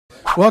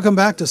Welcome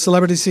back to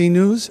Celebrity Scene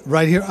News,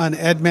 right here on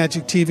Ed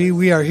Magic TV.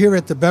 We are here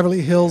at the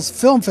Beverly Hills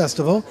Film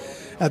Festival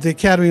at the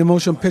Academy of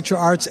Motion Picture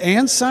Arts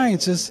and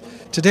Sciences.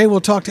 Today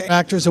we'll talk to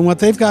actors and what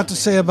they've got to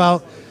say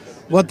about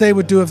what they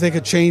would do if they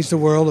could change the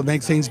world and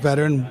make things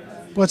better and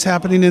what's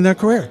happening in their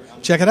career.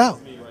 Check it out.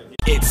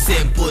 It's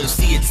simple to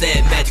see, it's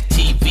Ed Magic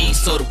TV,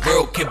 so the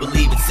world can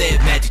believe it's Ed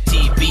Magic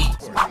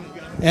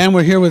TV. And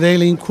we're here with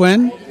Aileen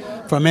Quinn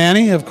from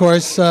Annie. Of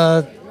course,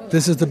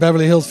 this is the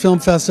Beverly Hills Film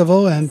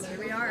Festival, and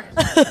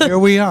here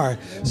we are.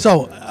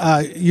 So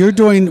you're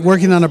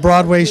working on a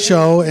Broadway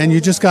show, and you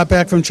just got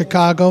back from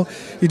Chicago.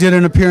 You did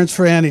an appearance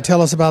for Annie.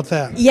 Tell us about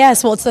that.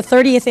 Yes, well, it's the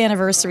 30th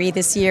anniversary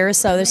this year,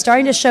 so they're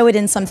starting to show it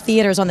in some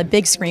theaters on the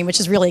big screen,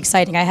 which is really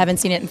exciting. I haven't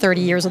seen it in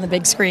 30 years on the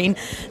big screen.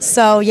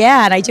 So,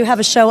 yeah, and I do have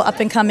a show up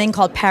and coming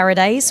called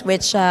Paradise,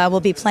 which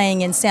will be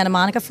playing in Santa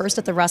Monica first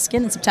at the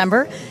Ruskin in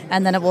September,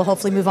 and then it will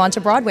hopefully move on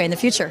to Broadway in the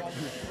future.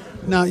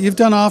 Now, you've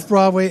done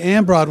off-Broadway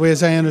and Broadway,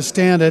 as I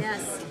understand it.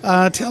 Yes.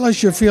 Tell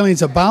us your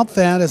feelings about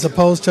that as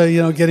opposed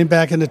to, getting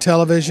back into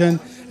television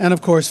and,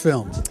 of course,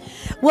 films.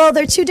 Well,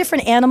 they're two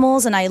different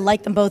animals, and I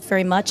like them both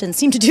very much and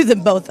seem to do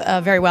them both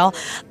very well.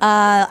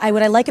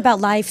 What I like about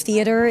live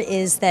theater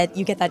is that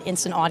you get that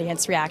instant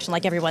audience reaction,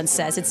 like everyone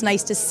says. It's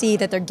nice to see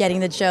that they're getting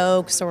the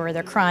jokes or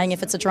they're crying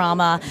if it's a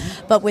drama.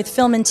 But with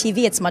film and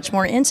TV, it's much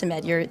more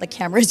intimate. The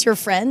camera is your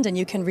friend, and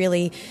you can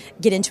really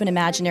get into an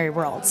imaginary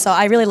world. So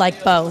I really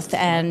like both.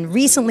 And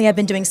recently, I've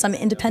been doing some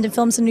independent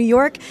films in New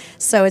York,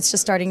 so it's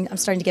just I'm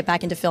starting to get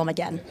back into film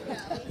again.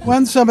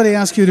 When somebody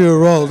asks you to do a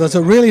role, does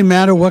it really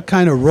matter what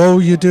kind of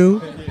role you do?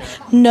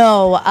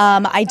 No,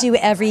 I do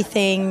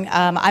everything.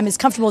 I'm as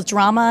comfortable with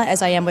drama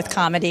as I am with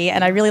comedy,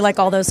 and I really like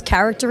all those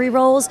character-y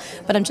roles,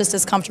 but I'm just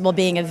as comfortable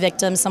being a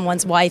victim,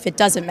 someone's wife. It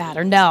doesn't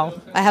matter.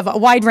 No, I have a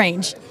wide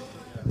range.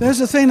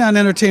 There's a thing on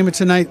Entertainment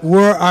Tonight,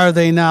 Where Are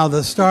They Now?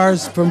 The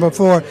stars from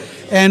before.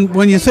 And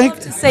when you think...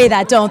 They say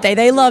that, don't they?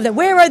 They love that.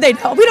 Where are they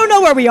now? We don't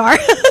know where we are.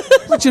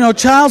 But,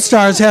 child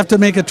stars have to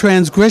make a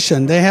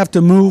transgression. They have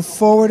to move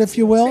forward, if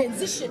you will.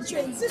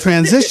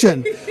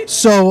 Transition.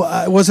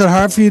 So was it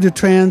hard for you to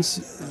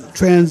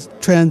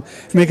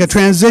make a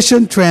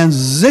transition?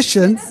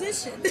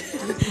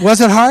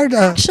 Was it hard?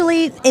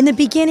 Actually, in the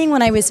beginning,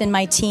 when I was in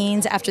my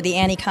teens, after the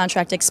Annie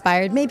contract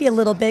expired, maybe a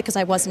little bit because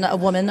I wasn't a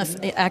woman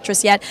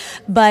actress yet.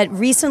 But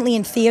recently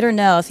in theater,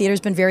 no. Theater's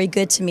been very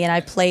good to me, and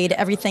I played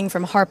everything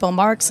from Harpo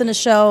Marx in a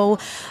show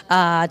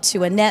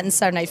to Annette in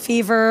Saturday Night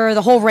Fever,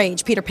 the whole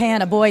range, Peter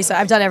Pan, A Boy. So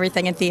I've done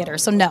everything in theater.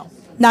 So no,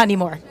 not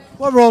anymore.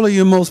 What role are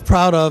you most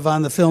proud of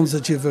on the films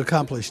that you've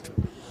accomplished?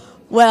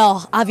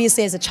 Well,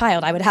 obviously as a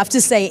child, I would have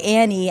to say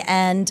Annie,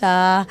 and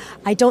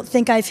I don't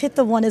think I've hit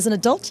the one as an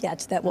adult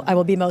yet that I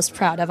will be most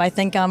proud of. I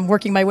think I'm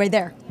working my way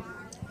there.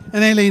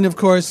 And Aileen, of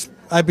course,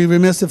 I'd be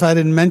remiss if I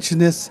didn't mention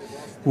this.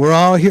 We're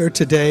all here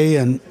today,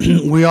 and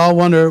we all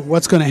wonder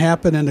what's going to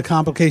happen and the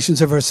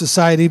complications of our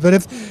society. But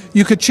if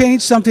you could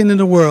change something in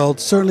the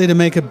world, certainly to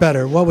make it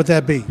better, what would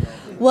that be?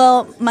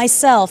 Well,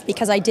 myself,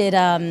 because I did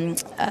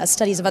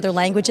studies of other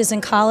languages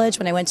in college.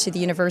 When I went to the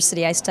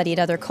university, I studied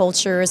other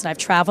cultures, and I've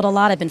traveled a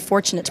lot. I've been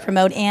fortunate to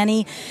promote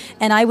Annie.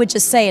 And I would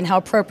just say, and how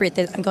appropriate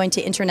that I'm going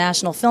to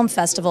international film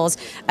festivals,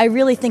 I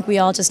really think we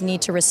all just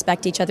need to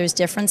respect each other's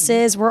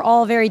differences. We're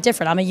all very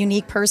different. I'm a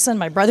unique person.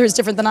 My brother is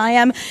different than I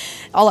am.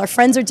 All our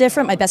friends are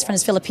different. My best friend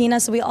is Filipina.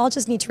 So we all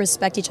just need to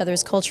respect each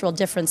other's cultural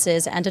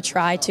differences and to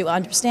try to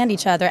understand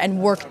each other and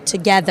work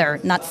together,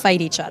 not fight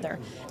each other.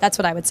 That's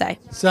what I would say.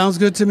 Sounds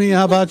good to me.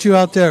 How about you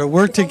out there?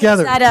 Work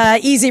together. It's not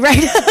easy,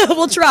 right?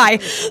 We'll try.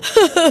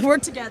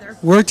 Work together.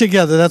 Work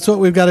together. That's what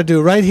we've got to do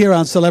right here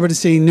on Celebrity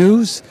Scene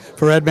News.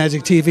 For Ed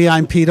Magic TV,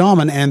 I'm Pete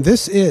Allman, and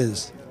this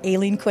is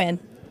Aileen Quinn.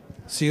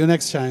 See you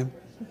next time.